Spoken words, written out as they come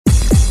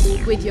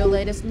With your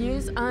latest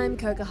news, I'm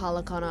Coca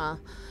Halakona.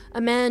 A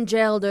man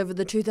jailed over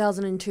the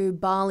 2002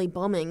 Bali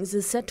bombings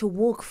is set to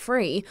walk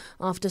free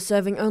after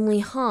serving only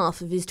half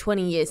of his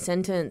 20-year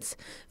sentence.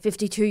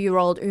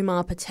 52-year-old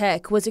Umar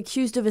Patek was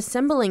accused of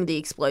assembling the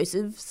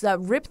explosives that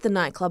ripped the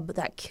nightclub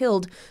that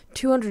killed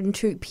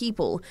 202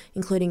 people,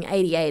 including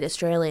 88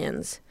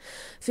 Australians.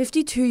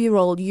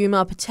 52-year-old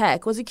Umar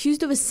Patek was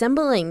accused of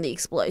assembling the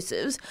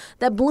explosives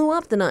that blew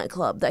up the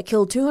nightclub that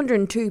killed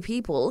 202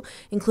 people,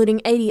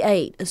 including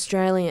 88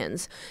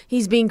 Australians.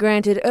 He's been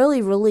granted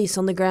early release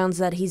on the grounds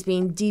that he's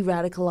been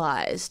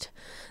de-radicalised.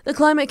 The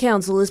Climate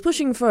Council is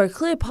pushing for a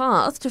clear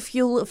path to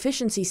fuel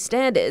efficiency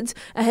standards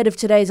ahead of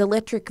today's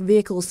electric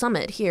vehicle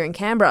summit here in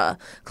Canberra.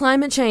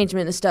 Climate Change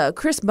Minister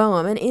Chris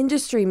Boehm and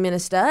Industry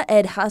Minister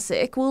Ed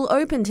Hussick will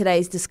open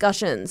today's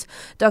discussions.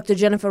 Dr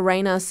Jennifer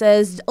Rayner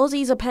says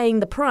Aussies are paying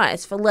the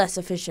price for less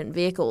efficient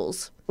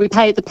vehicles. We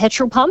pay at the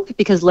petrol pump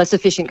because less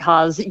efficient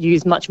cars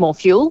use much more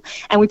fuel,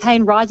 and we pay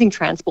in rising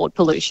transport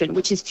pollution,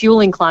 which is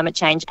fueling climate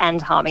change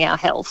and harming our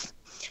health.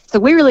 So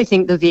we really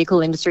think the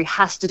vehicle industry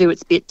has to do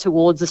its bit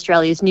towards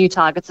Australia's new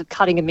targets of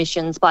cutting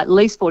emissions by at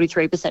least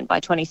 43% by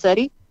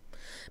 2030.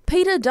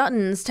 Peter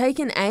Dutton's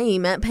taken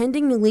aim at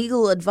pending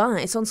legal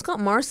advice on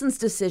Scott Morrison's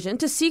decision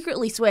to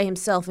secretly swear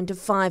himself into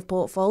 5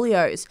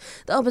 portfolios.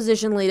 The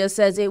opposition leader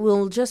says it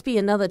will just be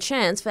another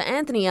chance for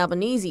Anthony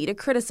Albanese to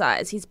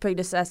criticise his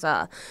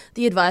predecessor.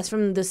 The advice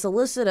from the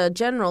Solicitor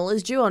General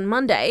is due on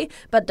Monday,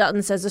 but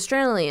Dutton says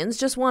Australians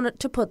just want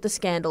to put the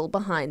scandal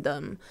behind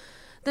them.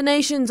 The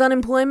nation's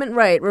unemployment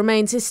rate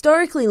remains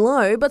historically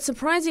low, but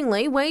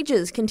surprisingly,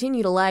 wages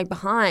continue to lag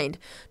behind.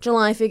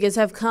 July figures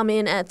have come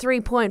in at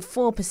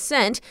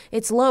 3.4%,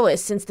 its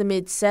lowest since the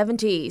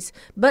mid-70s.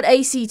 But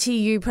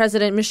ACTU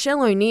President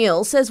Michelle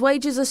O'Neill says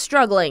wages are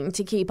struggling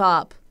to keep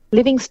up.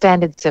 Living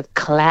standards have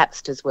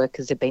collapsed as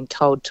workers have been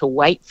told to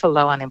wait for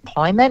low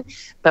unemployment,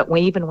 but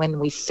even when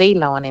we see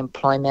low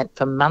unemployment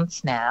for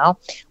months now,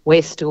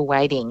 we're still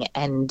waiting,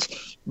 and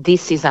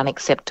this is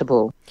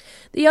unacceptable.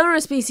 The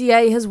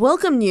RSPCA has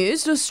welcomed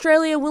news that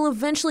Australia will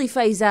eventually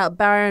phase out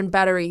barren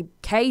battery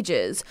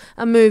cages,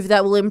 a move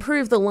that will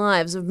improve the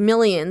lives of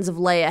millions of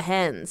layer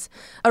hens.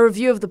 A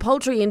review of the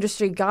poultry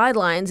industry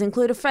guidelines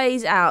include a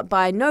phase out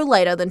by no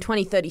later than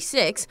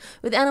 2036,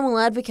 with animal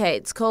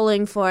advocates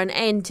calling for an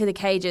end to the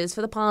cages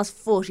for the past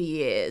 40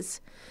 years.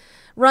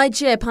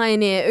 Rideshare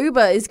pioneer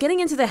Uber is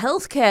getting into the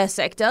healthcare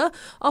sector,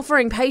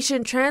 offering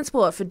patient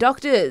transport for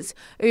doctors.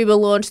 Uber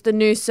launched the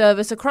new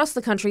service across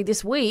the country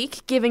this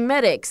week, giving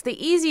medics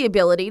the easy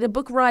ability to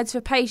book rides for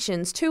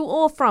patients to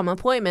or from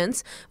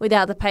appointments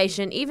without the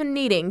patient even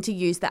needing to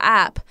use the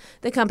app.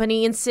 The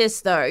company insists,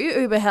 though,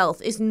 Uber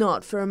Health is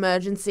not for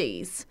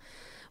emergencies.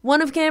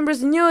 One of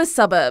Canberra's newest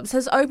suburbs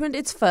has opened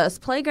its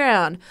first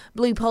playground.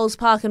 Blue Poles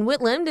Park in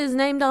Whitlam is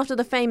named after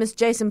the famous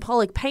Jason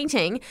Pollock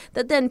painting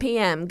that then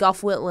PM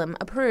Gough Whitlam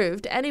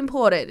approved and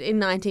imported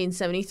in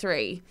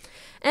 1973.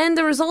 And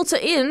the results are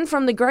in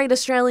from the Great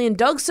Australian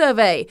Dog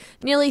Survey.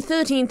 Nearly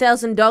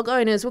 13,000 dog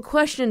owners were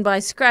questioned by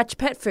Scratch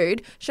Pet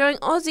Food, showing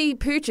Aussie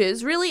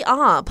pooches really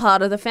are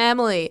part of the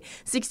family.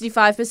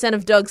 65%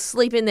 of dogs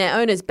sleep in their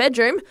owner's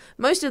bedroom,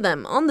 most of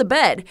them on the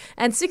bed,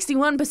 and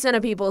 61%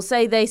 of people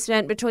say they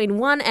spent between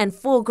 $1 and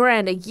 $4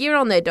 grand a year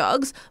on their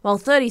dogs, while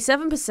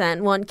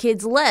 37% want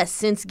kids less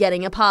since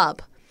getting a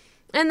pup.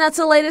 And that's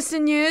the latest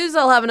in news.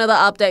 I'll have another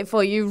update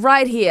for you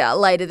right here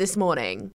later this morning.